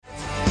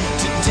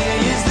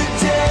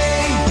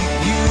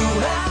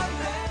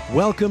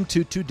Welcome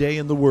to Today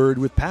in the Word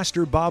with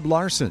Pastor Bob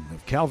Larson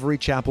of Calvary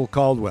Chapel,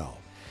 Caldwell.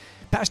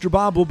 Pastor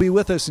Bob will be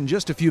with us in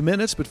just a few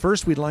minutes, but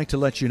first we'd like to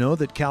let you know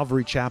that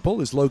Calvary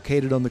Chapel is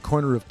located on the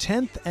corner of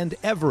 10th and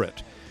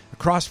Everett,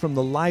 across from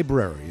the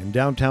library in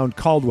downtown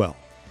Caldwell.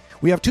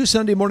 We have two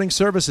Sunday morning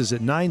services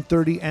at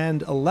 9:30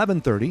 and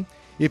 11:30.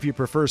 If you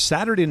prefer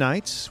Saturday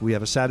nights, we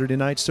have a Saturday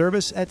night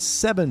service at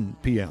 7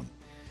 p.m.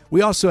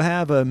 We also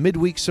have a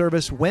midweek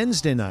service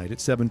Wednesday night at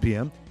 7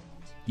 p.m.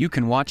 You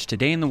can watch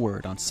Today in the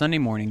Word on Sunday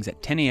mornings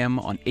at 10 a.m.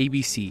 on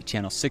ABC,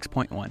 Channel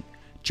 6.1.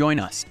 Join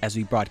us as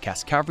we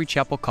broadcast Calvary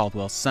Chapel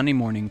Caldwell's Sunday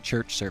morning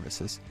church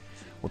services,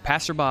 where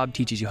Pastor Bob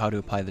teaches you how to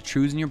apply the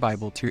truths in your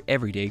Bible to your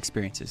everyday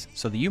experiences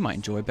so that you might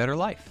enjoy a better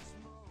life.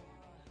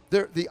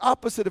 The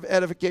opposite of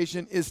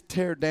edification is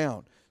tear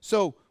down.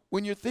 So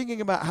when you're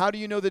thinking about how do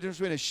you know the difference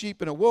between a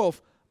sheep and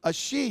a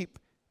sheep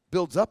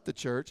builds up the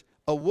church,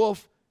 a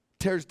wolf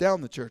tears down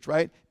the church,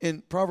 right?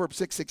 In Proverbs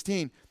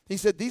 6:16, he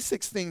said, "These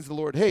 6 things the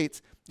Lord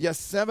hates, yes,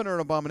 7 are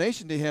an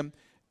abomination to him,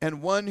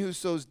 and one who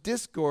sows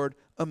discord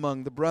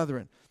among the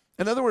brethren."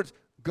 In other words,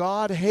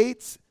 God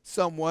hates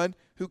someone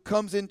who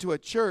comes into a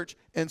church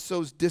and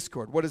sows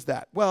discord. What is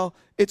that? Well,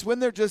 it's when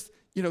they're just,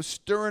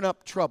 stirring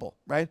up trouble,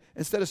 right?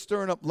 Instead of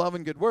stirring up love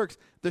and good works,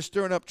 they're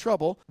stirring up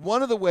trouble.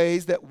 One of the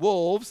ways that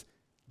wolves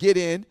get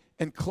in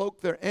and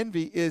cloak their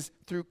envy is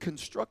through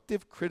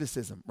constructive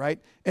criticism,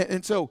 right?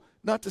 And so,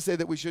 not to say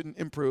that we shouldn't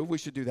improve, we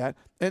should do that.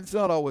 And it's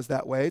not always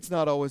that way. It's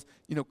not always,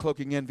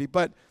 cloaking envy.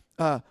 But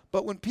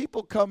when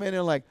people come in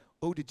and like,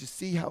 "Oh, did you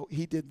see how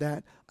he did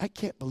that? I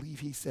can't believe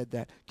he said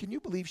that. Can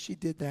you believe she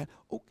did that?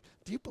 Oh,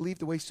 do you believe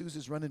the way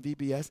Susan's running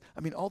VBS?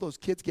 I mean, all those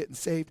kids getting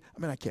saved. I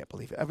mean, I can't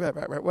believe it."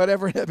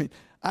 Whatever. I mean,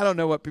 I don't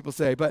know what people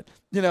say, but,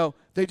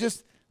 they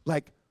just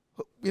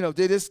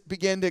they just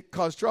begin to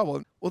cause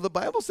trouble. Well, the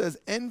Bible says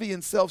envy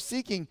and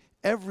self-seeking,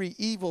 every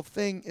evil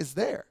thing is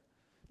there.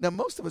 Now,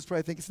 most of us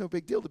probably think it's no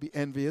big deal to be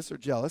envious or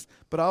jealous,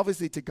 but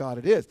obviously to God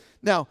it is.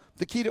 Now,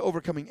 the key to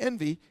overcoming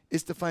envy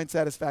is to find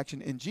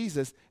satisfaction in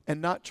Jesus and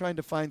not trying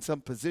to find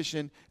some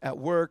position at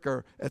work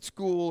or at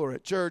school or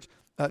at church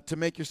to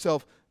make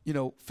yourself,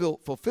 feel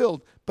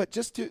fulfilled, but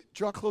just to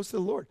draw close to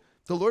the Lord.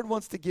 The Lord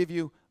wants to give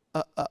you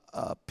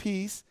a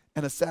peace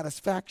and a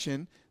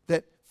satisfaction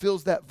that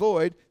fills that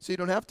void so you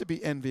don't have to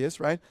be envious,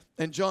 right?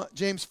 And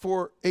James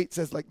 4:8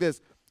 says like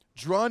this,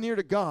 "Draw near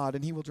to God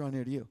and he will draw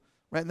near to you."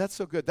 Right, and that's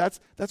so good. That's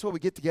why we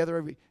get together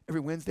every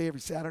Wednesday, every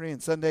Saturday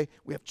and Sunday.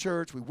 We have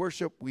church, we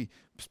worship, we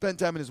spend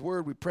time in his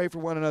word, we pray for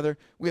one another.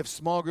 We have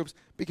small groups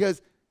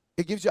because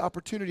it gives you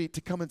opportunity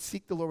to come and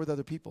seek the Lord with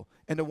other people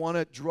and to want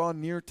to draw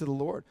near to the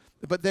Lord.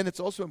 But then it's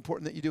also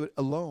important that you do it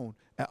alone,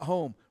 at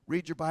home.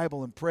 Read your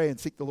Bible and pray and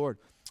seek the Lord.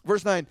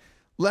 Verse 9,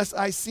 "Lest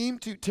I seem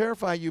to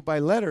terrify you by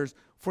letters,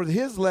 for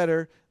his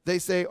letter, they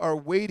say, are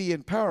weighty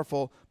and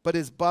powerful, but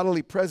his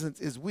bodily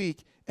presence is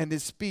weak, and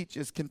his speech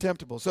is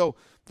contemptible." So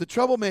the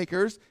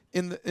troublemakers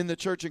in the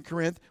church in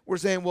Corinth were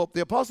saying, well,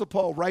 the Apostle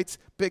Paul writes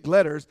big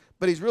letters,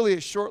 but he's really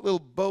a short little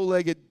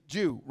bow-legged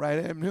Jew, right?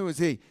 And who is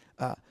he?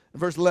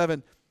 Verse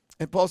 11,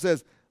 and Paul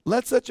says,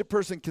 "Let such a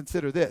person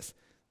consider this,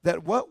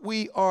 that what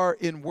we are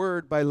in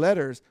word by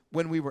letters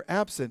when we were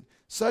absent,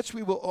 such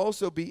we will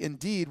also be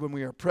indeed when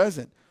we are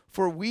present.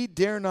 For we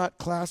dare not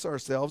class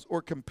ourselves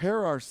or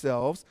compare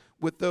ourselves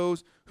with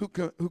those who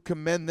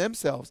commend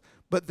themselves,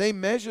 but they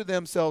measure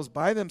themselves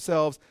by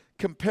themselves,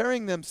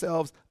 comparing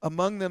themselves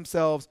among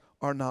themselves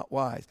are not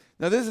wise."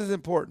 Now this is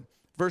important.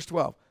 Verse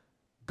 12,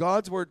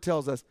 God's word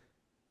tells us,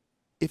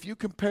 if you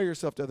compare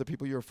yourself to other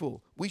people, you're a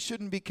fool. We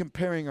shouldn't be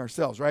comparing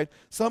ourselves, right?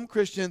 Some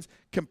Christians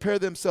compare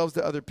themselves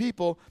to other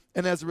people,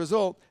 and as a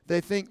result, they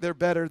think they're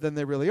better than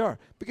they really are.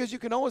 Because you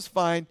can always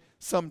find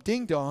some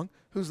ding-dong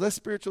who's less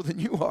spiritual than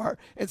you are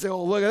and say,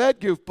 "Oh, look at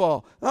that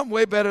goofball. I'm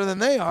way better than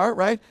they are,"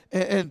 right?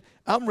 And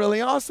I'm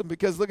really awesome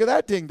because look at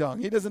that ding-dong.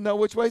 He doesn't know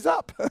which way's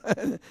up.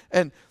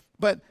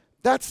 But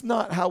that's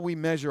not how we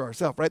measure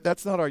ourselves, right?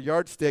 That's not our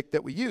yardstick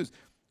that we use.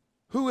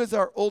 Who is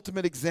our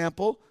ultimate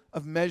example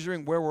of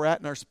measuring where we're at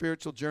in our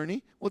spiritual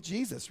journey? Well,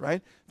 Jesus,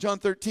 right? John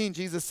 13,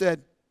 Jesus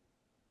said,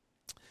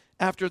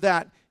 after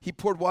that, he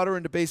poured water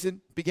into a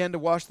basin, began to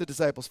wash the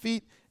disciples'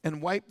 feet,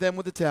 and wiped them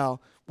with the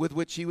towel with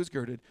which he was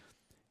girded.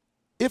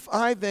 "If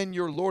I then,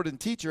 your Lord and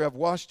teacher, have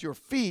washed your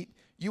feet,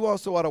 you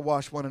also ought to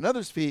wash one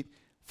another's feet,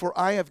 for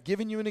I have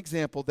given you an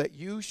example that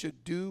you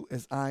should do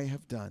as I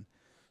have done."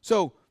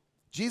 So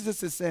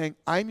Jesus is saying,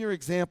 I'm your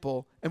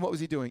example. And what was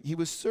he doing? He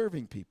was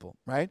serving people,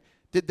 right?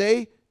 Did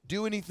they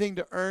do anything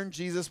to earn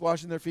Jesus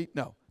washing their feet?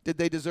 No. Did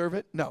they deserve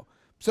it? No.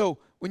 So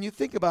when you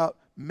think about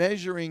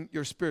measuring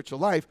your spiritual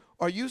life,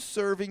 are you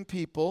serving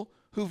people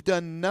who've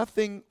done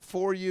nothing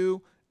for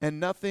you and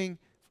nothing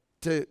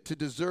to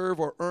deserve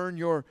or earn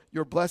your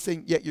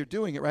blessing, yet you're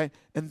doing it, right?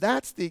 And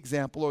that's the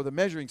example or the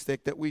measuring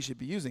stick that we should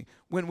be using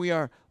when we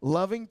are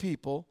loving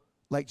people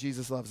like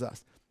Jesus loves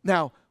us.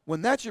 Now,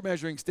 when that's your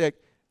measuring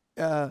stick,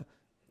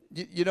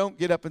 you don't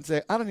get up and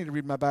say, "I don't need to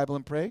read my Bible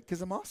and pray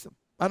because I'm awesome.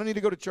 I don't need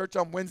to go to church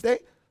on Wednesday.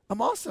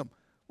 I'm awesome."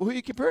 Well, who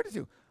you compare it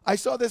to? I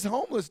saw this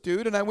homeless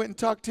dude and I went and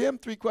talked to him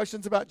 3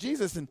 questions about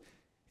Jesus and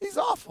he's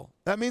awful.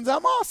 That means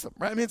I'm awesome,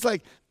 right? I mean, it's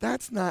like,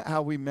 that's not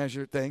how we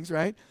measure things,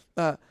 right?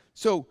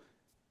 So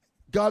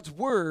God's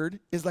word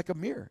is like a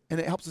mirror, and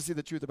it helps us see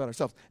the truth about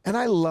ourselves. And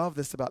I love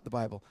this about the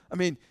Bible. I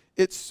mean,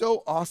 it's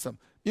so awesome.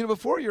 You know,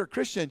 before you're a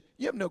Christian,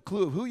 you have no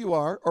clue of who you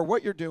are or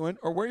what you're doing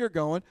or where you're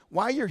going,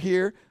 why you're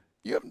here.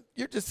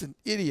 You're just an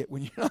idiot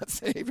when you're not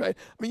saved, right?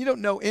 I mean, you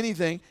don't know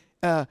anything.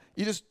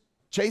 You just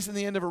chasing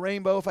the end of a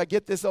rainbow. If I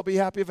get this, I'll be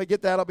happy. If I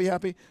get that, I'll be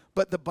happy.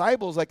 But the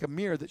Bible is like a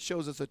mirror that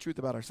shows us the truth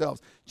about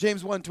ourselves.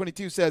 James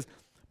 1:22 says,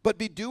 but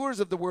be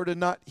doers of the word and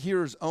not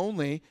hearers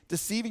only,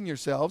 deceiving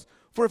yourselves.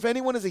 For if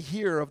anyone is a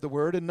hearer of the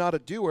word and not a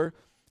doer,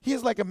 he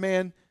is like a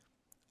man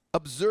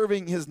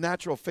observing his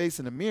natural face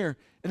in a mirror.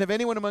 And if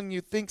anyone among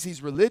you thinks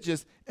he's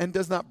religious and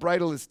does not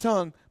bridle his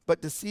tongue,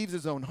 but deceives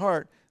his own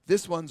heart,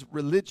 this one's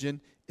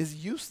religion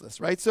is useless,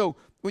 right? So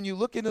when you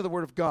look into the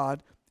word of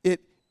God,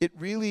 it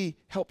really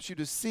helps you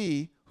to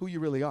see who you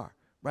really are,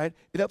 right?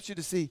 It helps you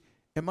to see,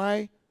 am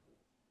I,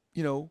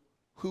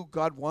 who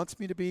God wants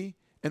me to be?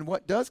 And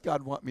what does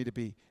God want me to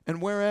be?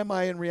 And where am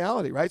I in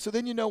reality, right? So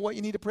then you know what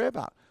you need to pray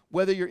about.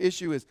 Whether your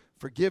issue is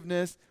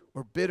forgiveness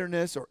or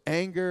bitterness or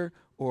anger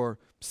or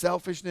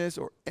selfishness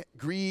or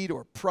greed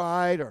or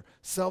pride or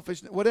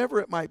selfishness,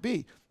 whatever it might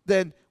be,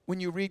 then when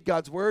you read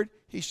God's word,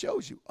 he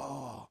shows you,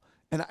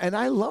 and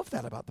I love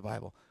that about the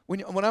Bible.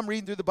 When I'm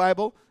reading through the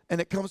Bible and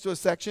it comes to a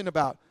section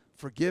about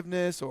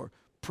forgiveness or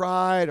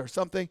pride or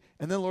something,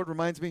 and then the Lord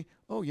reminds me,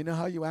 oh, you know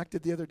how you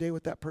acted the other day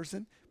with that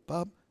person?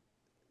 Bob,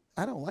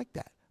 I don't like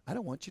that. I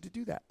don't want you to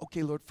do that.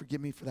 Okay, Lord,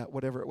 forgive me for that,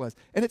 whatever it was.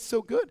 And it's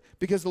so good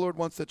because the Lord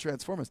wants to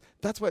transform us.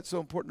 That's why it's so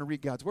important to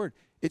read God's word.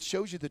 It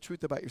shows you the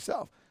truth about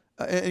yourself.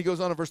 And he goes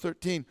on in verse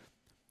 13.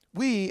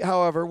 We,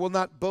 however, will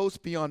not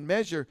boast beyond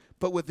measure,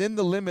 but within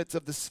the limits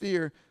of the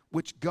sphere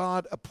which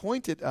God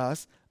appointed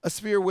us, a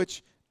sphere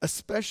which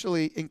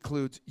especially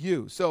includes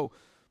you. So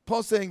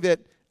Paul's saying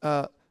that,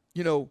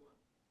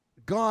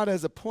 God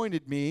has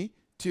appointed me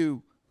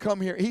to come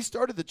here. He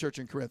started the church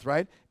in Corinth,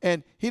 right?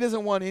 And he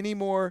doesn't want any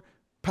more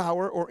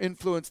power or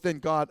influence than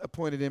God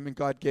appointed him and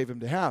God gave him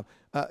to have.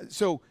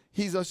 So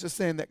he's just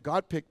saying that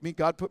God picked me,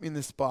 God put me in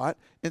this spot,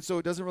 and so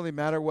it doesn't really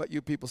matter what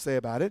you people say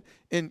about it.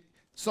 In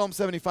Psalm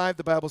 75,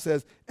 the Bible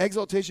says,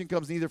 exaltation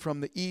comes neither from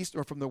the east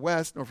nor from the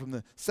west nor from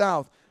the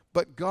south,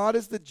 but God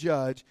is the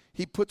judge.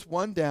 He puts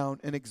one down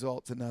and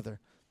exalts another.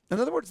 In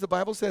other words, the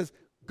Bible says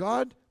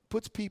God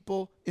puts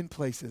people in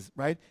places,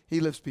 right? He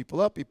lifts people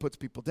up, he puts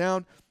people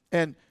down.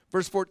 And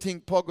verse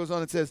 14, Paul goes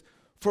on and says,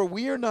 for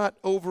we are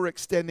not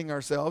overextending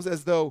ourselves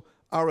as though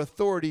our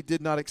authority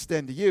did not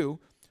extend to you,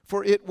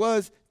 for it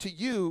was to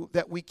you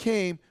that we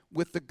came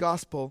with the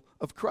gospel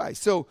of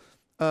Christ. So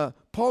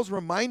Paul's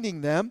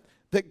reminding them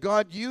that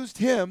God used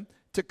him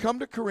to come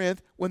to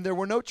Corinth when there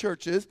were no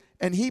churches,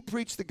 and he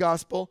preached the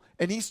gospel,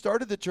 and he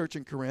started the church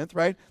in Corinth,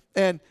 right?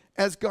 And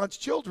as God's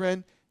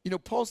children,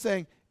 Paul's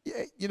saying,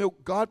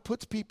 God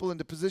puts people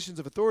into positions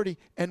of authority,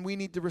 and we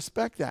need to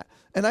respect that.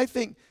 And I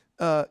think,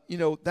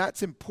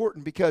 that's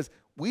important because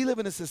we live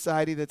in a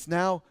society that's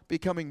now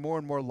becoming more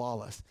and more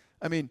lawless.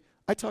 I mean,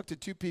 I talked to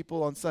two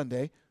people on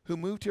Sunday who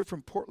moved here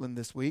from Portland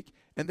this week,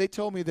 and they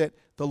told me that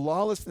the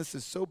lawlessness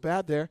is so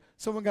bad there,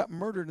 someone got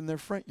murdered in their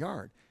front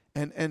yard.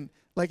 And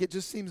like, it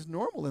just seems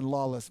normal in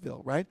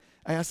Lawlessville, right?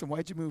 I asked them,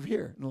 why'd you move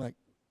here? And they're like,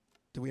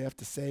 do we have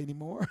to say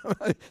anymore?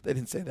 They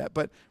didn't say that,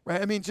 but,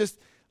 right? I mean, just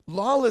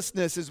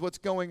lawlessness is what's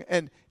going,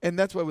 and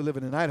that's why we live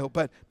in Idaho.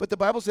 But the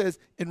Bible says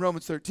in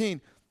Romans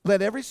 13,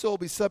 let every soul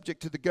be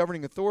subject to the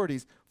governing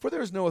authorities, for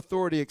there is no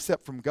authority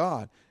except from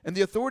God. And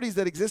the authorities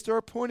that exist are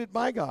appointed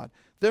by God.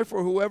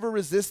 Therefore, whoever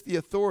resists the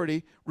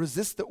authority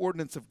resists the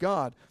ordinance of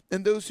God.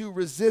 And those who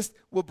resist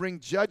will bring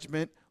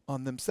judgment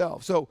on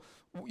themselves. So,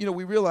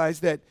 we realize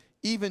that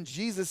even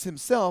Jesus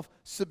himself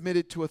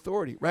submitted to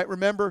authority, right?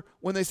 Remember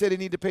when they said he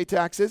needed to pay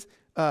taxes?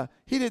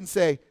 He didn't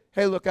say,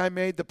 hey, look, I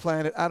made the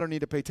planet. I don't need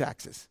to pay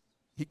taxes.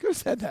 He could have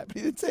said that, but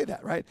he didn't say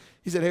that, right?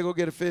 He said, hey, go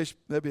get a fish.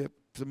 There'll be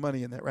some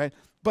money in there, right?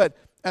 But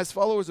as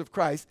followers of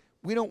Christ,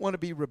 we don't want to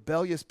be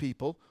rebellious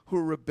people who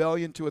are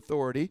rebellion to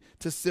authority,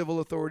 to civil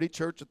authority,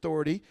 church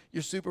authority,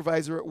 your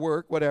supervisor at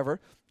work,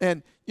 whatever.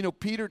 And,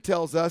 Peter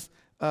tells us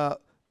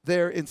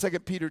there in 2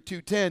 Peter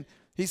 2:10,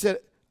 he said,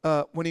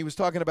 when he was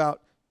talking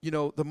about,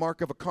 the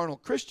mark of a carnal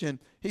Christian,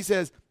 he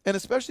says, and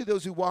especially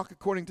those who walk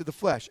according to the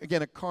flesh,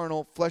 again, a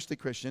carnal, fleshly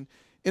Christian,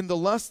 in the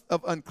lust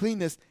of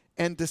uncleanness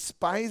and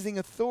despising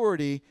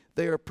authority,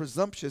 they are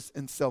presumptuous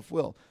and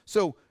self-willed.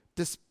 So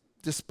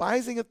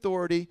despising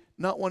authority,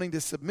 not wanting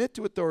to submit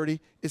to authority,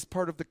 is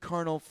part of the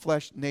carnal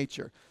flesh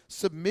nature.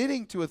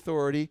 Submitting to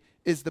authority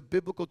is the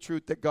biblical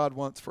truth that God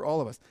wants for all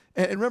of us.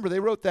 And remember, they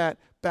wrote that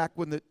back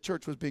when the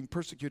church was being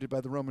persecuted by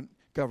the Roman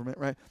government,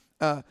 right?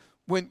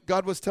 When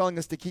God was telling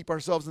us to keep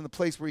ourselves in the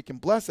place where he can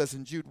bless us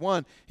in Jude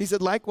 1, he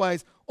said,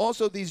 likewise,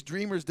 also these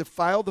dreamers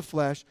defile the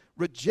flesh,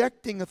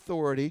 rejecting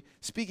authority,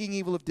 speaking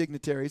evil of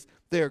dignitaries.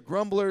 They are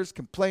grumblers,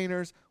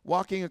 complainers,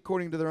 walking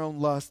according to their own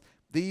lust.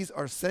 These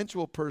are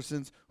sensual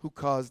persons who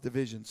cause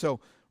division. So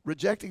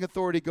rejecting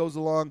authority goes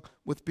along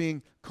with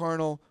being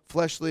carnal,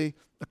 fleshly,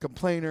 a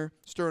complainer,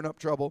 stirring up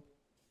trouble.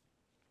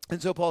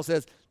 And so Paul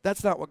says,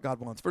 That's not what God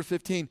wants. Verse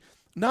 15,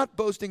 not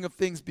boasting of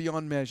things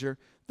beyond measure,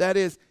 that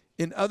is,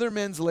 in other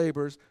men's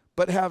labors,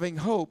 but having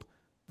hope,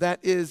 that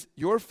is,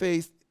 your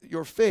faith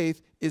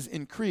is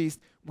increased,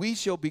 we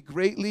shall be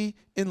greatly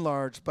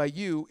enlarged by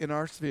you in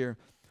our sphere.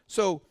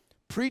 So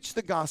preach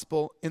the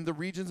gospel in the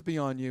regions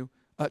beyond you,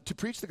 to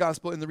preach the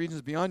gospel in the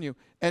regions beyond you,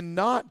 and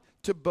not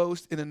to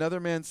boast in another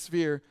man's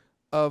sphere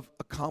of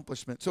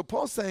accomplishment. So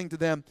Paul's saying to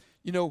them,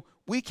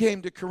 we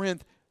came to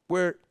Corinth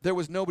where there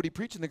was nobody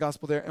preaching the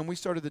gospel there, and we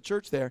started the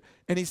church there.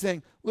 And he's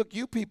saying, look,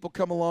 you people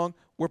come along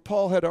where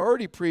Paul had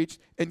already preached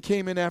and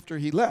came in after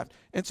he left.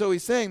 And so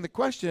he's saying the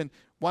question,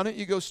 why don't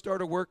you go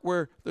start a work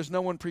where there's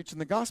no one preaching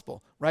the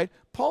gospel, right?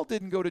 Paul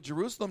didn't go to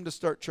Jerusalem to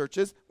start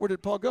churches. Where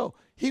did Paul go?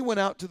 He went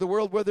out to the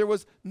world where there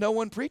was no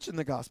one preaching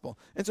the gospel.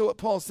 And so what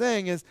Paul's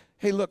saying is,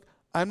 hey, look,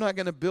 I'm not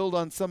going to build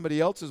on somebody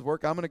else's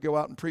work. I'm going to go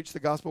out and preach the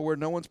gospel where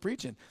no one's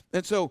preaching.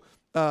 And so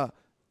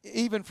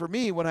even for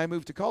me, when I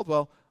moved to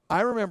Caldwell,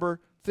 I remember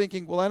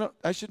thinking, well,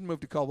 I shouldn't move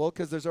to Caldwell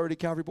because there's already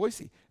Calvary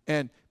Boise,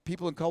 and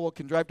people in Caldwell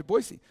can drive to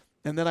Boise.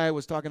 And then I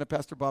was talking to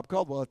Pastor Bob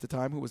Caldwell at the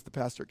time, who was the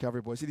pastor at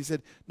Calvary Boise. He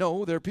said,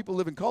 no, there are people who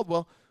live in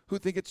Caldwell who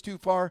think it's too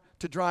far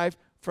to drive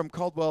from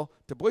Caldwell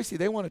to Boise.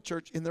 They want a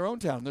church in their own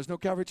town. There's no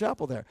Calvary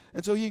Chapel there.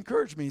 And so he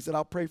encouraged me. He said,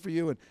 I'll pray for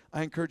you, and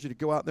I encourage you to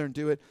go out there and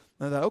do it.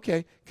 And I thought,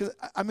 okay, because,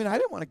 I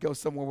didn't want to go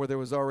somewhere where there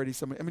was already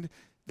somebody.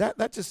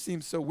 That just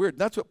seems so weird.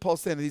 That's what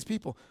Paul's saying to these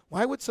people.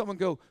 Why would someone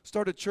go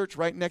start a church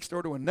right next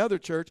door to another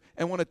church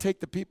and want to take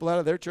the people out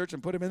of their church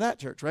and put them in that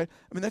church, right?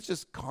 That's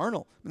just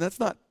carnal. That's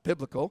not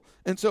biblical.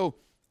 And so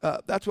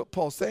that's what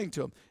Paul's saying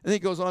to him. And then he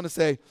goes on to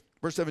say,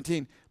 verse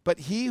 17, but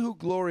he who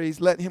glories,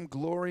 let him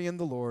glory in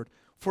the Lord,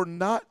 for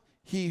not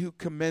he who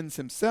commends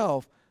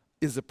himself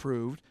is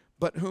approved,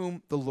 but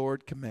whom the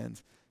Lord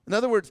commends. In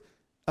other words,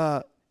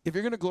 if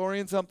you're going to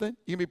glory in something,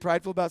 you're going to be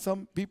prideful about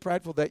something, be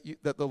prideful that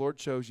the Lord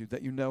shows you,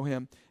 that you know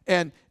him.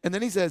 And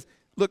then he says,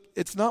 look,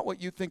 it's not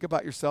what you think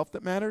about yourself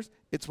that matters,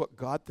 it's what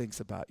God thinks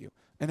about you.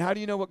 And how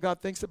do you know what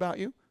God thinks about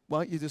you?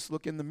 Well, you just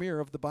look in the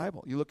mirror of the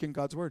Bible. You look in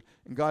God's word,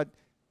 and God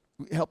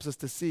helps us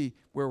to see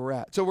where we're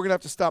at. So we're going to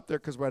have to stop there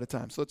because we're out of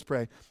time. So let's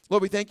pray.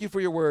 Lord, we thank you for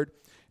your word.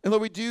 And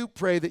Lord, we do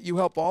pray that you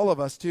help all of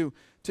us to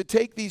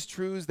take these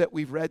truths that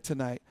we've read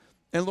tonight.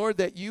 And Lord,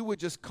 that you would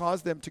just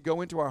cause them to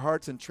go into our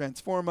hearts and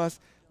transform us.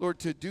 Lord,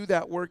 to do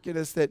that work in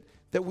us that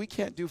we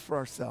can't do for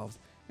ourselves.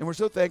 And we're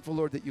so thankful,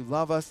 Lord, that you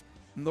love us.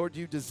 And Lord,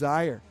 you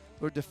desire,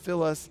 Lord, to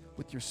fill us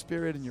with your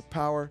spirit and your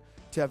power,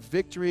 to have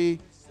victory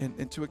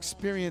and to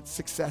experience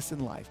success in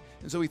life.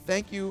 And so we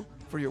thank you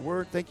for your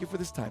word. Thank you for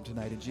this time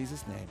tonight. In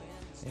Jesus' name,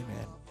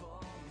 amen.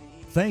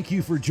 Thank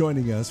you for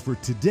joining us for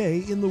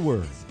Today in the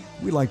Word.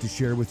 We'd like to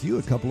share with you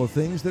a couple of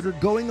things that are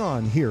going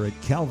on here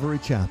at Calvary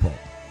Chapel.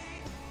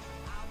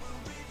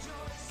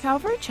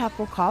 Calvary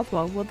Chapel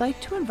Caldwell would like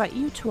to invite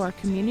you to our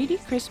Community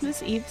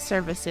Christmas Eve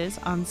services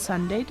on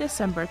Sunday,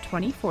 December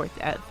 24th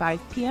at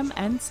 5 p.m.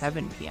 and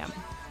 7 p.m.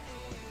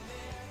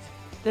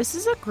 This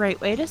is a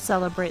great way to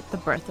celebrate the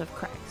birth of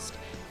Christ.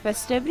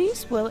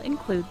 Festivities will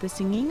include the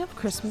singing of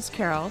Christmas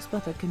carols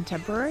with a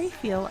contemporary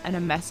feel and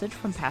a message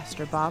from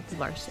Pastor Bob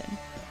Larson.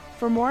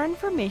 For more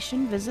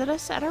information, visit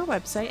us at our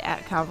website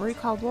at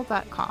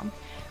calvarycaldwell.com,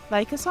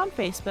 like us on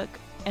Facebook,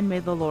 and may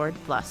the Lord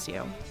bless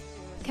you.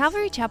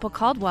 Calvary Chapel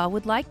Caldwell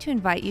would like to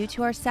invite you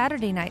to our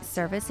Saturday night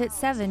service at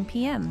 7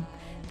 p.m.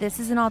 This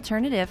is an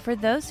alternative for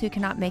those who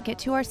cannot make it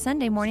to our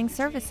Sunday morning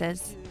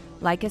services.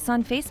 Like us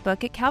on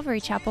Facebook at Calvary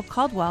Chapel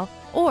Caldwell,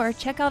 or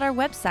check out our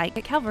website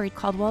at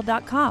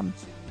calvarycaldwell.com.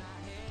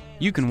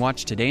 You can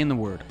watch Today in the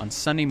Word on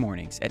Sunday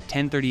mornings at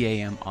 10:30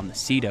 a.m. on the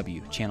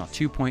CW, Channel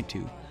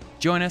 2.2.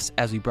 Join us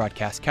as we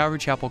broadcast Calvary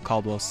Chapel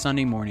Caldwell's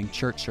Sunday morning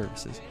church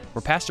services,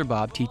 where Pastor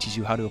Bob teaches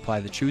you how to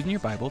apply the truths in your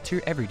Bible to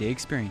your everyday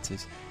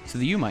experiences, so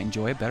that you might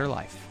enjoy a better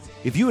life.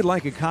 If you would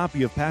like a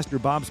copy of Pastor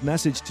Bob's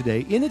message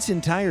today in its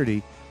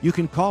entirety, you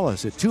can call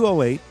us at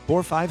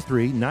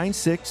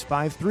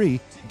 208-453-9653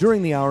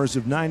 during the hours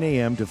of 9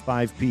 a.m. to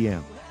 5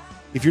 p.m.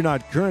 If you're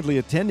not currently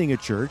attending a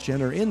church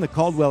and are in the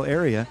Caldwell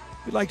area,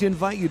 we'd like to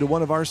invite you to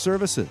one of our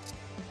services.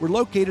 We're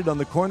located on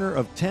the corner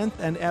of 10th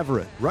and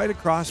Everett, right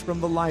across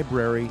from the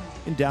library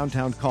in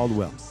downtown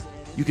Caldwell.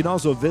 You can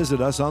also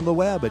visit us on the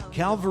web at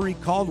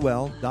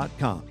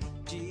calvarycaldwell.com.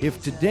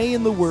 If Today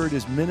in the Word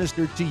is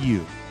ministered to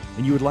you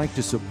and you would like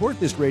to support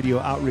this radio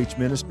outreach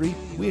ministry,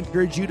 we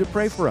encourage you to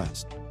pray for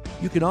us.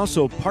 You can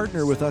also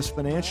partner with us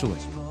financially.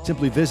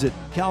 Simply visit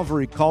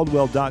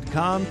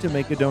calvarycaldwell.com to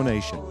make a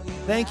donation.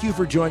 Thank you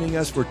for joining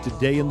us for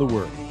Today in the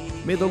Word.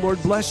 May the Lord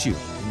bless you,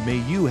 and may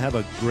you have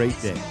a great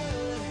day.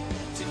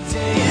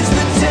 Today is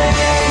the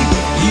day.